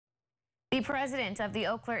The president of the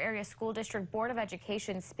Eau Claire Area School District Board of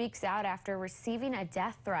Education speaks out after receiving a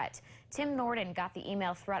death threat. Tim Norden got the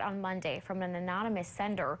email threat on Monday from an anonymous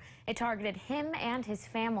sender. It targeted him and his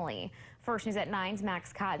family. First News at 9's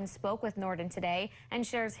Max Cotton spoke with Norden today and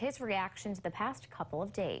shares his reaction to the past couple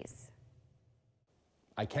of days.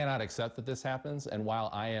 I cannot accept that this happens, and while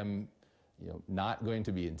I am not going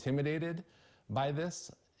to be intimidated by this,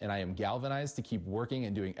 and I am galvanized to keep working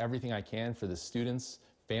and doing everything I can for the students,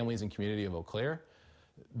 families, and community of Eau Claire,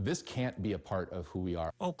 this can't be a part of who we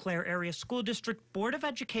are. Eau Claire Area School District Board of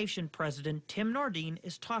Education President Tim Norden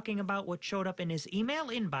is talking about what showed up in his email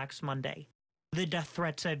inbox Monday. The death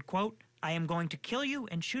threat said, quote, "I am going to kill you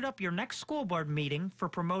and shoot up your next school board meeting for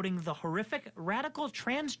promoting the horrific radical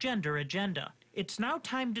transgender agenda. It's now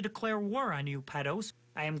time to declare war on you, pedos.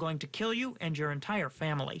 I am going to kill you and your entire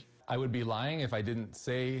family." I would be lying if I didn't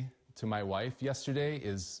say to my wife yesterday,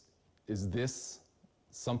 is this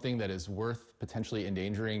something that is worth potentially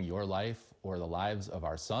endangering your life or the lives of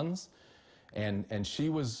our sons? And she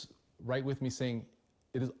was right with me, saying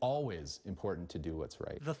it is always important to do what's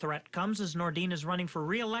right. The threat comes as Norden is running for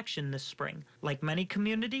re-election this spring. Like many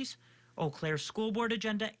communities, Eau Claire's school board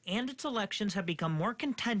agenda and its elections have become more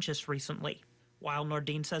contentious recently. While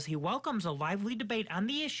Norden says he welcomes a lively debate on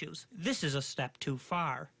the issues, this is a step too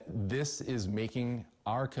far. This is making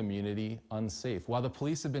our community unsafe. While the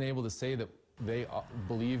police have been able to say that they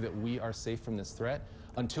believe that we are safe from this threat,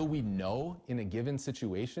 until we know in a given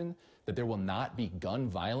situation that there will not be gun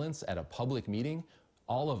violence at a public meeting,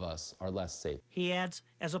 all of us are less safe. He adds,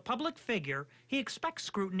 as a public figure, he expects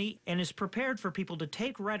scrutiny and is prepared for people to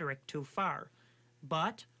take rhetoric too far.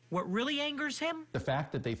 But what really angers him? The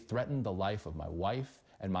fact that they threatened the life of my wife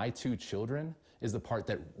and my 2 children is the part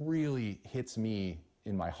that really hits me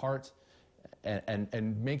in my heart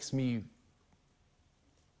and makes me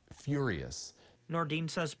furious. Norden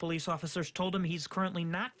says police officers told him he's currently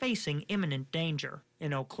not facing imminent danger.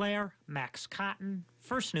 In Eau Claire, Max Cotton,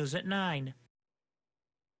 First News at 9.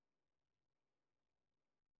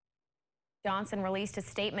 Johnson released a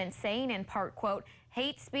statement saying in part, quote,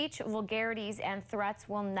 "Hate speech, vulgarities, and threats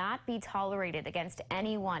will not be tolerated against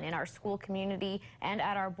anyone in our school community and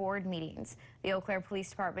at our board meetings." The Eau Claire Police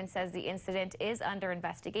Department says the incident is under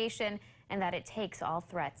investigation and that it takes all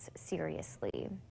threats seriously.